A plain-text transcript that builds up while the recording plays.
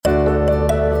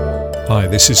Hi,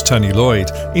 this is Tony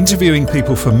Lloyd. Interviewing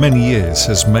people for many years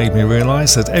has made me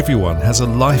realise that everyone has a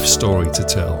life story to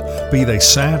tell, be they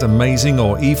sad, amazing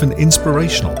or even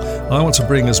inspirational. I want to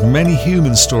bring as many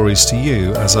human stories to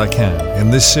you as I can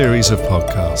in this series of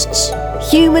podcasts.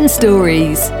 Human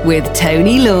Stories with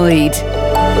Tony Lloyd.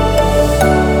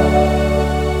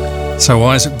 So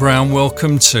Isaac Brown,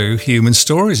 welcome to Human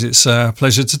Stories. It's a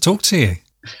pleasure to talk to you.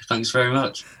 Thanks very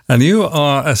much. And you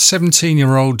are a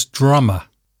 17-year-old drummer.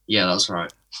 Yeah, that's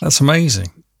right. That's amazing.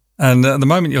 And at the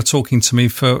moment you're talking to me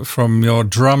from your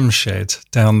drum shed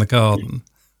down the garden,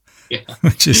 Yeah.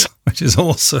 which is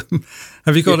awesome.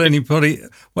 Have you got anybody?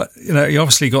 Well, you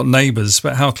obviously got neighbours,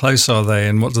 but how close are they,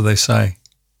 and what do they say?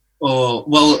 Oh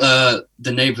well,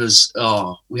 the neighbours.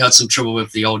 We had some trouble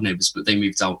with the old neighbours, but they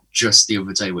moved out just the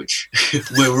other day, which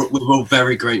we're all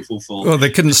very grateful for. Well, they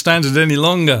couldn't stand it any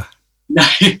longer. Yeah,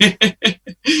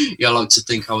 I like to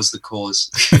think I was the cause.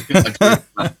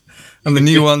 And the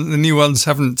new ones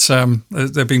haven't.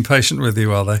 They're being patient with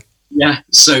you, are they? Yeah,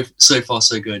 so far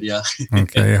so good. Yeah.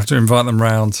 Okay, you have to invite them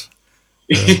round.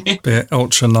 Be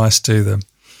ultra nice to them.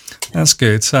 That's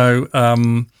good. So,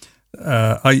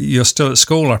 you're still at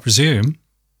school, I presume?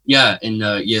 Yeah, in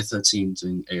year 13,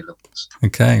 doing A levels.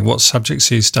 Okay, what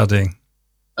subjects are you studying?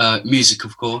 Music,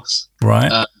 of course.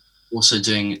 Right. Also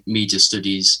doing media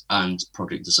studies and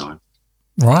product design.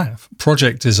 Right,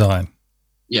 project design.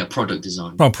 Yeah, product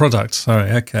design. Oh, product. Sorry.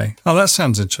 Okay. Oh, that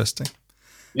sounds interesting.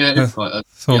 Yeah, it's quite.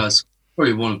 It's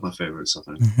probably one of my favourites, I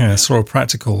think. Yeah, sort of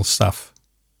practical stuff.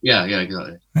 Yeah,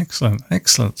 exactly.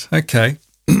 Excellent. Okay.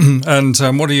 And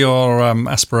what are your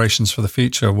aspirations for the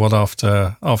future? What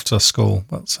after school?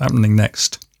 What's happening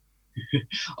next?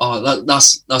 Oh,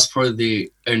 that's probably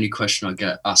the only question I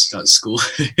get asked at school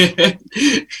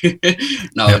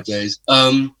nowadays.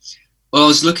 Yep. Well, I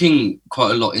was looking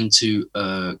quite a lot into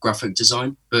graphic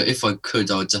design, but if I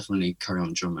could, I would definitely carry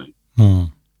on drumming.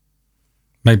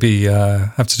 Maybe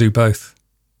have to do both.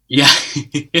 Yeah,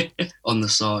 on the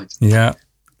side. Yeah,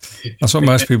 that's what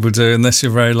most people do, unless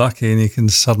you're very lucky and you can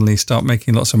suddenly start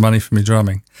making lots of money from your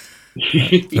drumming.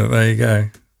 But there you go.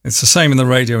 It's the same in the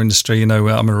radio industry.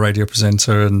 I'm a radio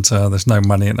presenter and there's no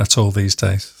money in it at all these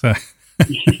days. So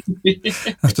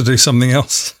have to do something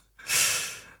else.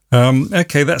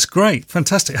 Okay, that's great.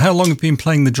 Fantastic. How long have you been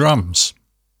playing the drums?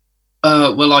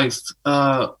 Well, I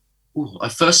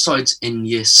first started in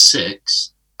year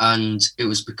 6, and it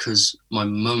was because my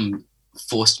mum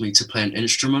forced me to play an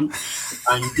instrument.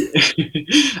 And,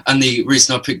 and the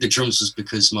reason I picked the drums was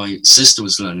because my sister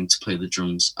was learning to play the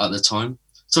drums at the time.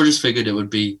 So I just figured it would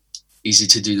be easy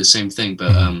to do the same thing,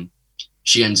 but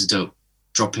she ended up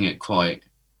dropping it quite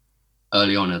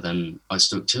early on, and then I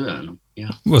stuck to it. And,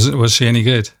 yeah. Was she any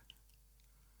good?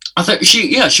 I think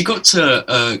she got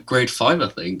to grade 5. I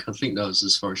think that was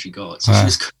as far as she got. So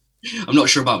I'm not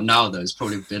sure about now though. It's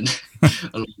probably been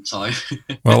a long time.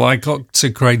 Well, I got to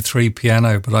grade 3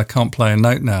 piano, but I can't play a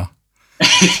note now.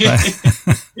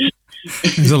 It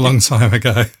was a long time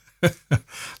ago.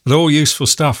 But all useful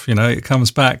stuff, it comes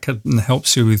back and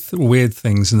helps you with weird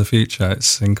things in the future.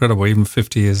 It's incredible, even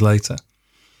 50 years later.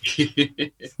 So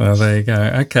there you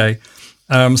go. Okay.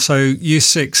 So year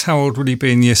 6, how old would you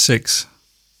be in year 6?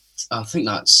 I think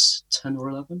that's 10 or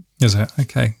 11. Is it?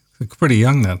 Okay. Pretty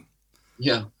young then.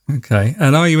 Yeah. Okay.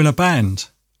 And are you in a band?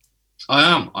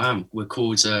 I am. We're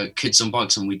called Kids on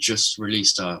Bikes, and we just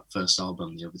released our first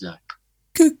album the other day.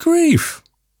 Good grief.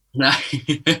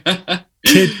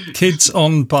 Kids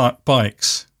on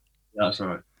Bikes. That's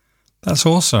right. That's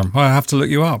awesome. I have to look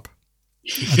you up.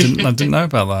 I didn't know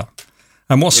about that.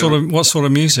 And what sort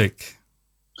of music?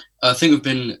 I think we've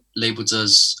been labelled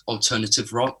as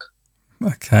alternative rock.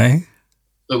 Okay.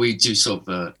 But we do sort of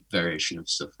a variation of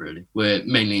stuff, really. We're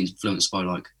mainly influenced by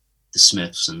like the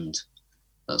Smiths and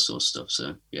that sort of stuff.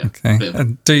 So yeah. Okay.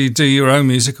 And do you do your own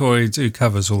music, or you do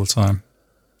covers all the time?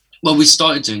 Well, we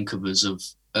started doing covers of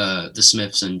the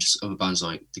Smiths and just other bands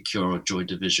like The Cure or Joy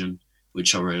Division,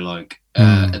 which I really like.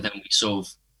 And then we sort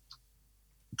of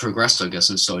progressed, I guess,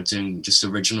 and started doing just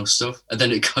original stuff. And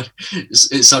then it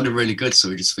sounded really good, so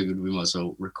we just figured we might as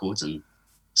well record and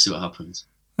see what happens.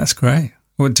 That's great.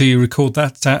 Well, do you record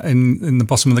that in the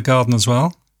bottom of the garden as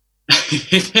well?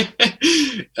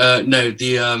 No,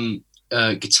 the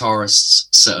guitarist's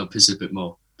setup is a bit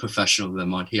more professional than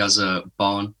mine. He has a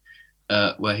barn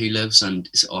where he lives, and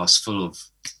it's full of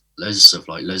loads of stuff,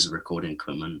 like loads of recording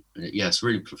equipment. Yeah, it's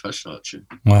really professional, actually.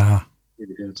 Wow.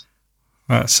 Really good.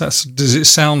 Does it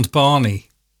sound Barney?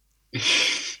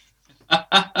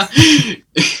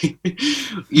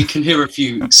 You can hear a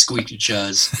few squeaky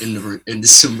chairs in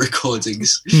some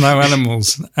recordings. No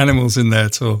animals in there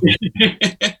at all.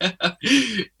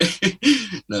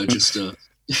 No, No, just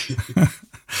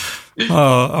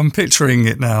Oh, I'm picturing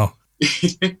it now.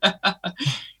 it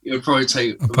would probably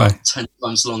take about 10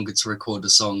 times longer to record a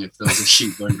song if there was a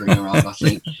sheep wandering around, I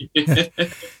think.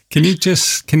 Can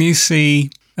you see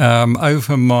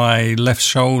over my left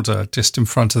shoulder, just in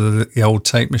front of the old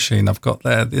tape machine I've got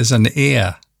there's an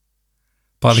ear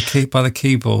by the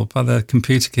keyboard, by the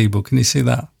computer keyboard. Can you see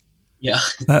that? Yeah.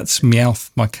 That's Meowth,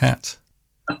 my cat.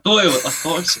 I thought I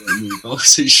saw it move. I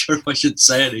wasn't sure if I should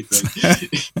say anything.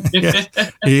 Yeah,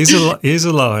 he is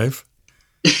alive.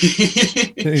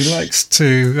 He likes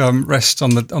to rest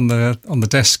on the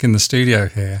desk in the studio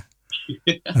here,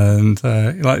 and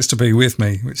he likes to be with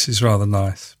me, which is rather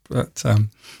nice. But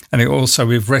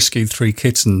we've rescued 3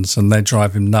 kittens, and they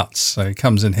drive him nuts. So he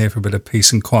comes in here for a bit of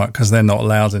peace and quiet because they're not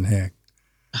allowed in here.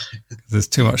 There's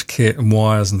too much kit and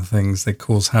wires and things; they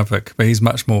cause havoc. But he's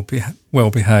much more well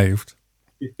behaved.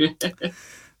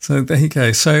 So there you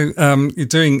go. So you're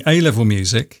doing A-level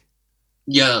music.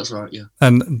 Yeah, that's right. Yeah.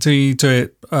 And do you do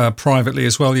it privately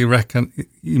as well? You reckon?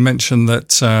 You mentioned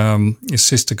that your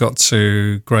sister got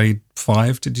to grade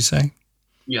 5. Did you say?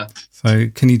 Yeah. So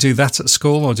can you do that at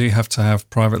school, or do you have to have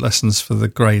private lessons for the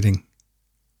grading?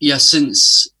 Yeah,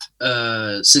 since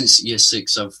year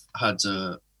 6, I've had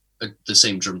the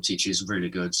same drum teacher. He's really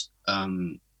good.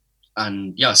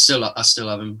 And yeah, I still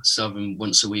have him. Still have him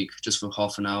once a week, just for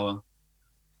half an hour.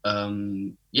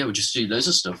 Yeah, we just do loads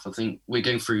of stuff. I think we're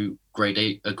going through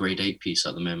a grade 8 piece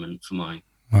at the moment for my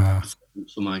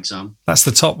exam. That's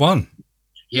the top one.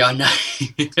 Yeah, I know.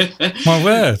 My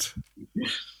word,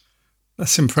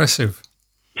 that's impressive.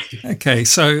 Okay,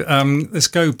 so let's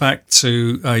go back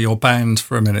to your band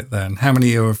for a minute then. How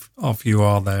many of you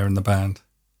are there in the band?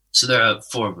 So there are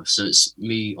 4 of us. So it's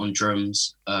me on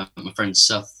drums, my friend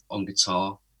Seth on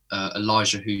guitar,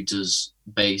 Elijah, who does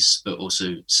bass but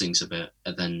also sings a bit,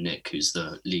 and then Nick, who's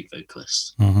the lead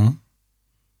vocalist. Mm-hmm.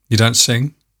 You don't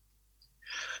sing?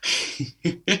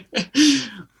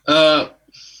 I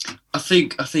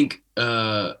think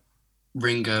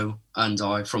Ringo and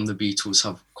I from the Beatles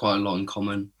have quite a lot in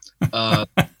common.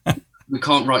 We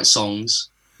can't write songs.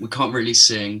 We can't really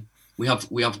sing. We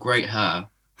have great hair.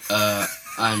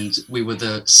 And we were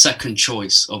the second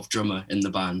choice of drummer in the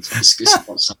band. It's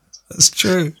quite sad. That's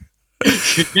true.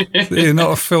 You're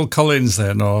not a Phil Collins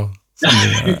then, or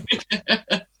something like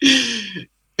that.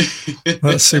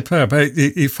 That's superb.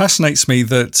 It fascinates me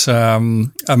that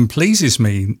and pleases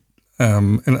me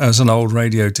as an old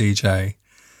radio DJ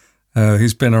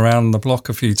who's been around the block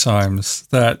a few times,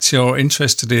 that you're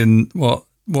interested in what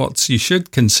you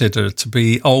should consider to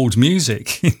be old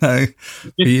music. You know,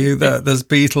 for you, there's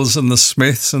Beatles and the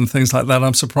Smiths and things like that.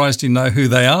 I'm surprised you know who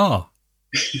they are.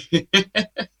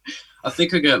 I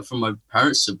think I get it from my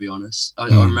parents, to be honest. I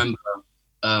remember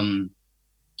in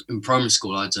primary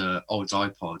school I had an old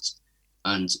iPod,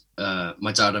 and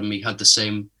my dad and me had the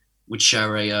same. Would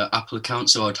share a Apple account,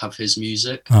 so I'd have his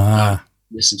music.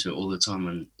 Listen to it all the time,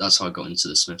 and that's how I got into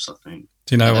the Smiths, I think.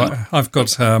 Do you know what? I've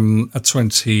got a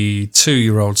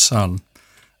 22-year-old son,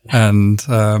 and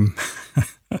I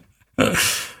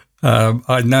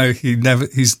know I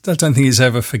don't think he's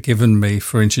ever forgiven me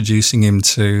for introducing him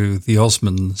to the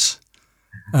Osmonds,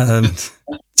 and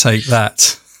take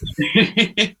that.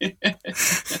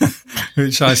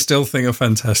 Which I still think are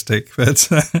fantastic,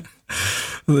 but at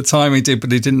the time he did,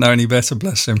 but he didn't know any better,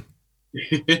 bless him.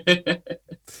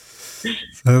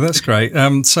 So that's great.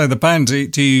 So the band,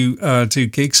 do you do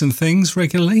gigs and things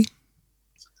regularly?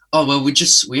 Oh well,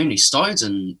 we only started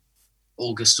in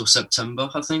August or September,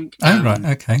 I think. Oh right,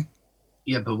 okay.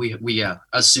 Yeah, but we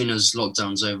as soon as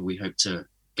lockdown's over, we hope to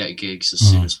get gigs as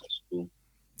soon as possible.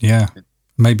 Yeah,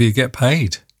 maybe you get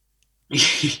paid.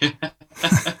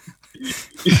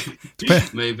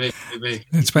 Maybe.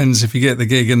 It depends if you get the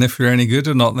gig and if you're any good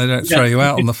or not. They don't throw you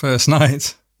out on the first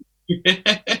night.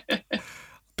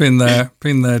 Been there,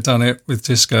 done it with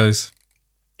discos.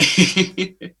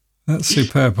 That's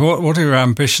superb. What are your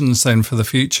ambitions then for the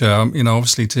future? You know,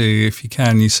 obviously, if you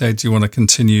can, you said you want to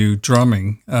continue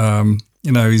drumming.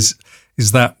 You know, is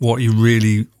that what you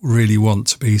really, really want,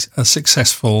 to be a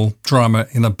successful drummer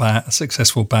in a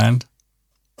successful band?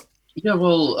 Yeah,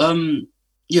 well,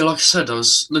 like I said, I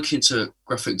was looking into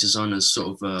graphic design as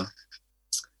sort of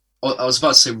I was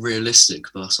about to say realistic,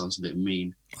 but that sounds a bit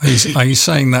mean. Are you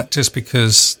saying that just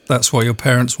because that's what your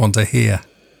parents want to hear?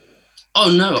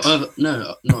 Oh, no,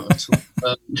 not at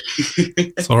all.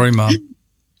 Sorry, Mum.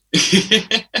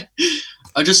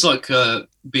 I just like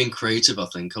being creative, I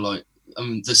think. I like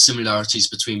the similarities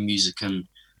between music and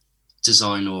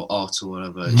design or art or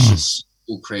whatever. It's just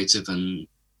all creative, and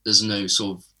there's no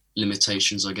sort of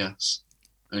limitations, I guess.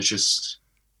 And it's just,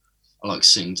 I like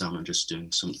sitting down and just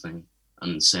doing something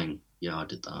and saying, yeah, I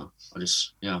did that. I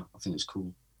think it's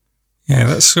cool.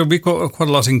 Yeah, we've got quite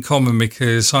a lot in common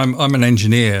because I'm an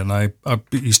engineer and I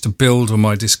used to build all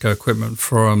my disco equipment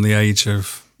from the age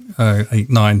of 8,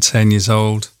 9, 10 years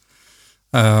old.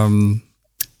 And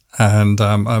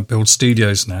I build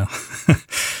studios now.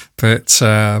 But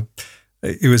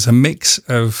it was a mix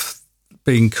of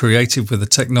being creative with the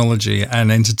technology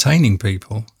and entertaining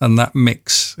people. And that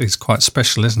mix is quite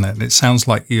special, isn't it? It sounds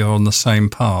like you're on the same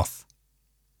path.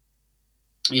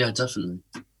 Yeah, definitely.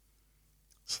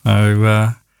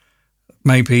 So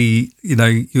maybe,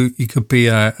 you could be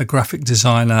a graphic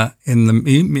designer in the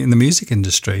music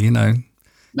industry,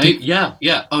 Maybe, yeah.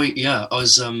 Oh, yeah. I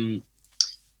was,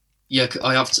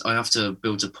 I have to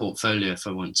build a portfolio if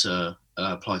I want to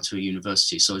apply to a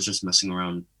university. So I was just messing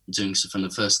around doing stuff, and the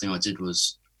first thing I did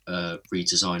was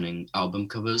redesigning album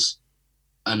covers,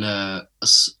 and I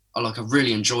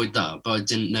really enjoyed that, but I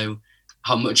didn't know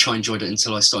how much I enjoyed it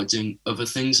until I started doing other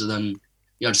things, and then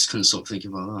I just couldn't stop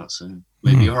thinking about that. So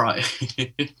maybe you're right.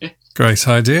 Great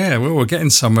idea. Well, we're getting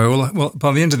somewhere. Well,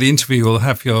 by the end of the interview, we'll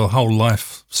have your whole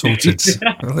life sorted.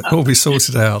 It'll all be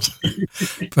sorted out.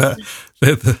 But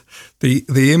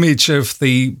the image of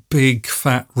the big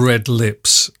fat red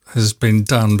lips has been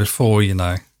done before,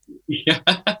 Yeah.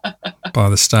 By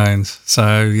the Stones.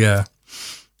 So yeah.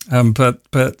 But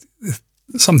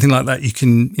something like that, you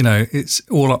can, it's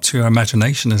all up to your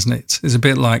imagination, isn't it? It's a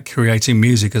bit like creating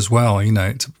music as well.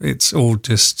 It's all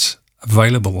just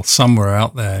available somewhere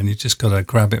out there, and you just got to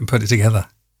grab it and put it together.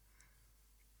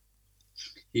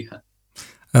 Yeah.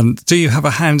 And do you have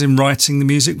a hand in writing the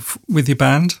music with your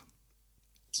band?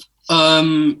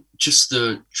 Just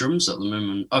the drums at the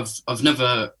moment. I've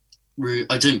never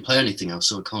I don't play anything else,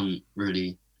 so I can't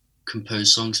really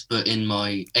compose songs. But in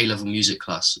my A-level music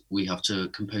class, we have to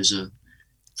compose a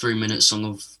 3-minute song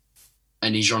of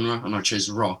any genre, and I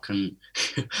chose rock, and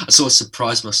I sort of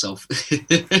surprised myself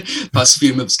past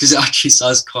few months because it actually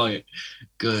sounds quite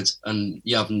good. And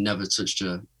yeah, I've never touched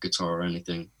a guitar or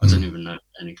anything. I don't even know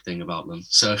anything about them.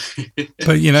 So,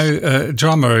 but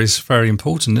drummer is very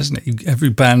important, isn't it? Every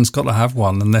band's got to have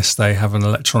one unless they have an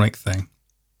electronic thing.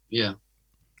 Yeah.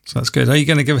 So that's good. Are you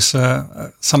going to give us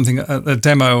a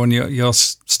demo? And you're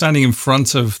standing in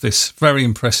front of this very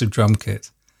impressive drum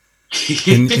kit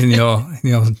in your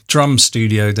drum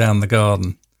studio down the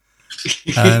garden,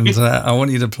 and I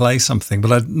want you to play something,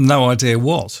 but I have no idea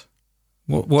what.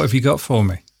 What have you got for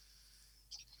me?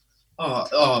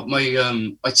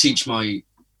 I teach my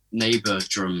neighbour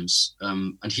drums,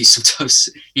 and he sometimes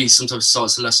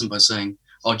starts a lesson by saying,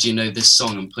 "Oh, do you know this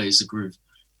song?" and plays the groove.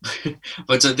 But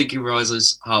I don't think he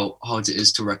realizes how hard it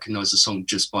is to recognize a song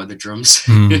just by the drums.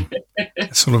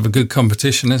 It's sort of a good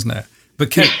competition, isn't it? But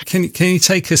can you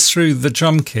take us through the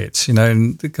drum kits,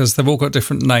 because they've all got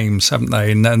different names, haven't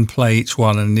they? And then play each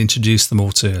one and introduce them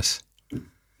all to us.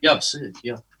 Yeah, absolutely.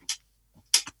 Yeah.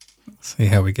 Let's see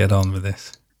how we get on with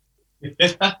this.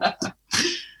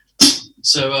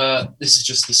 So this is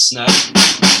just the snare.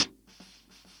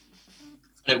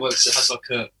 And it works. It has like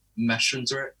a mesh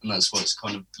under it, and that's why it's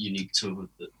kind of unique to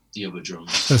the other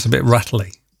drums. So it's a bit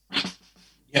rattly.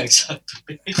 Yeah,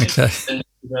 exactly. Okay. And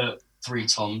the 3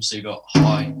 toms, so you got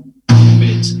high,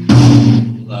 mid,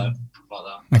 low, like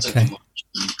that. Okay.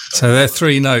 So there are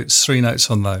 3 notes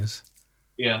on those.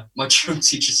 Yeah, my drum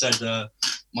teacher said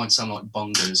might sound like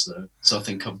bongos though, so I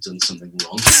think I've done something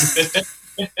wrong.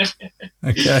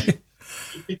 Okay.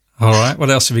 All right. What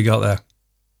else have you got there?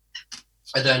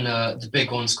 And then the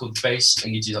big one's called bass,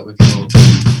 and you do that with your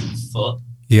foot.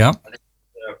 Yeah. And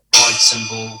then ride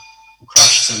cymbal,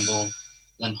 crash cymbal,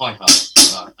 then hi-hat,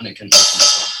 and it can open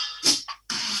as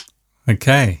well.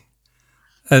 Okay.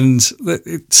 And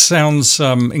it sounds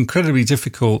incredibly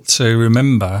difficult to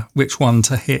remember which one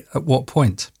to hit at what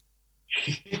point.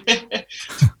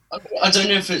 I don't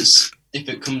know if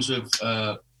it comes with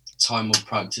time or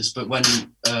practice, but when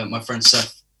my friend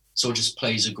Seth sort of just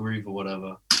plays a groove or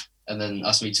whatever, and then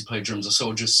asks me to play drums, I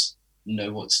sort of just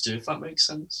know what to do, if that makes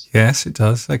sense. Yes, it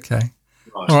does. Okay.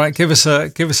 Right. All right, give us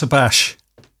a bash.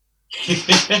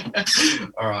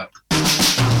 All right.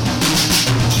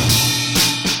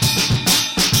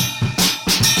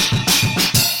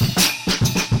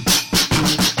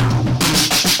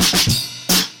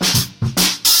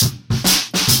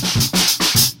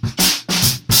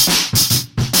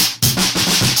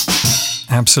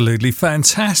 Absolutely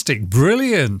fantastic.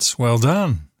 Brilliant. Well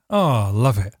done. Oh,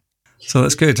 love it. So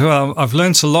that's good. Well, I've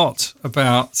learned a lot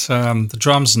about the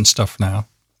drums and stuff now.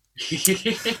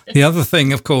 The other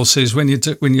thing, of course, is when you're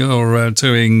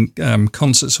doing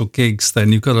concerts or gigs,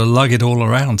 then you've got to lug it all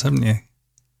around, haven't you?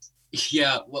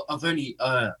 Yeah, well, I've only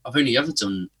ever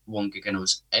done one gig, and it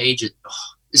was ages.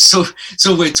 Oh, it's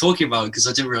so weird talking about it because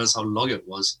I didn't realize how long it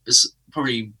was. It's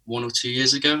probably 1 or 2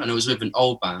 years ago, and it was with an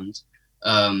old band.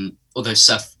 Although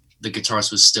Seth, the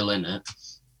guitarist, was still in it,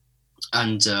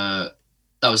 and that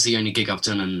was the only gig I've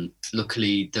done. And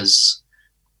luckily,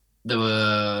 there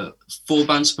were 4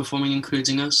 bands performing,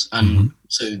 including us, and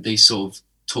so they sort of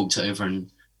talked it over, and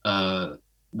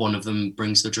one of them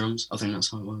brings the drums. I think that's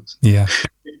how it works. Yeah.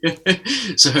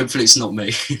 So hopefully it's not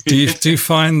me. do you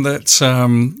find that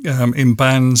in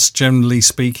bands, generally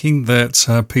speaking,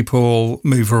 that people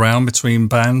move around between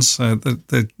bands?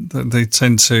 They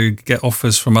tend to get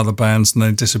offers from other bands and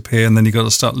they disappear, and then you've got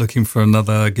to start looking for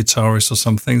another guitarist or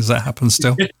something. Does that happen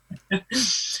still?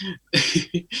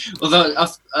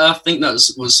 Well, I think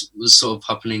that was sort of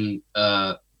happening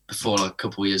before, like a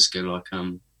couple of years ago.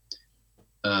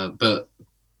 But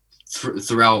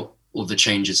throughout all the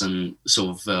changes and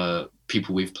sort of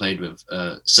people we've played with,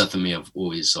 Seth and me have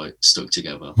always like stuck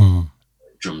together,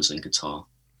 drums and guitar.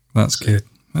 That's good.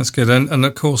 That's good. And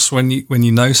of course, when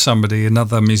you know somebody,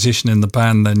 another musician in the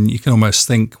band, then you can almost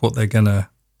think what they're gonna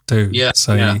do. Yeah.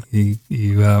 So yeah.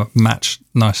 you match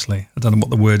nicely. I don't know what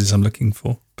the word is I'm looking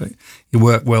for, but you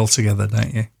work well together,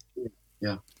 don't you?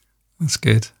 Yeah. That's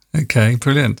good. Okay,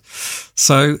 brilliant.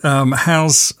 So,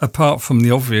 how's, apart from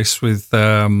the obvious with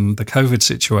the COVID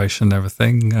situation and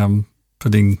everything,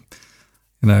 putting,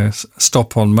 a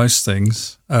stop on most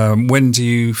things, when do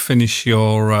you finish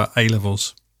your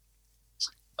A-levels?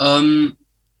 To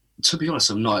be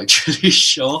honest, I'm not actually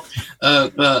sure,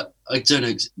 but I don't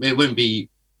know. It won't be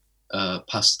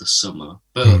past the summer,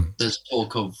 but there's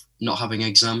talk of not having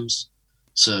exams,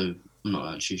 so I'm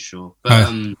not actually sure.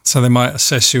 But so they might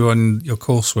assess you on your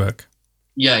coursework?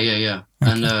 Yeah. Okay.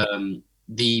 And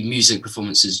the music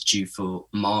performance is due for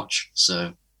March,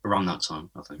 so around that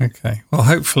time, I think. Okay. Well,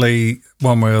 hopefully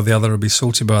one way or the other will be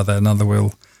sorted by then. Either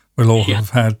we'll all have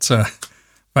had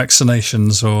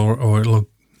vaccinations or it'll have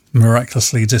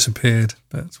miraculously disappeared,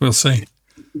 but we'll see.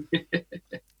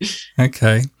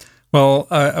 Okay. Well,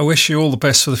 I wish you all the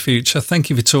best for the future. Thank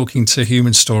you for talking to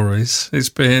Human Stories. It's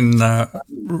been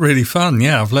really fun.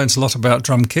 Yeah, I've learned a lot about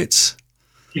drum kits.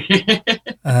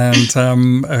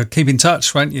 And keep in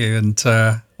touch, won't you? And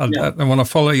I want to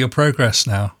follow your progress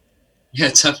now. Yeah,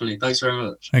 definitely. Thanks very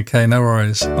much. Okay, no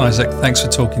worries. Isaac, thanks for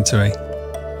talking to me.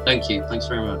 Thank you. Thanks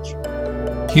very much.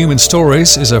 Human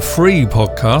Stories is a free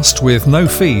podcast with no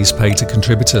fees paid to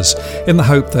contributors, in the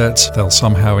hope that they'll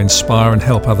somehow inspire and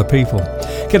help other people.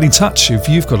 Get in touch if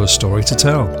you've got a story to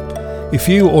tell. If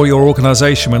you or your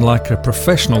organisation would like a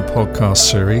professional podcast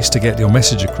series to get your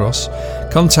message across,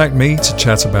 contact me to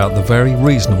chat about the very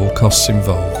reasonable costs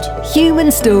involved.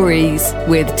 Human Stories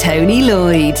with Tony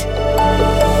Lloyd.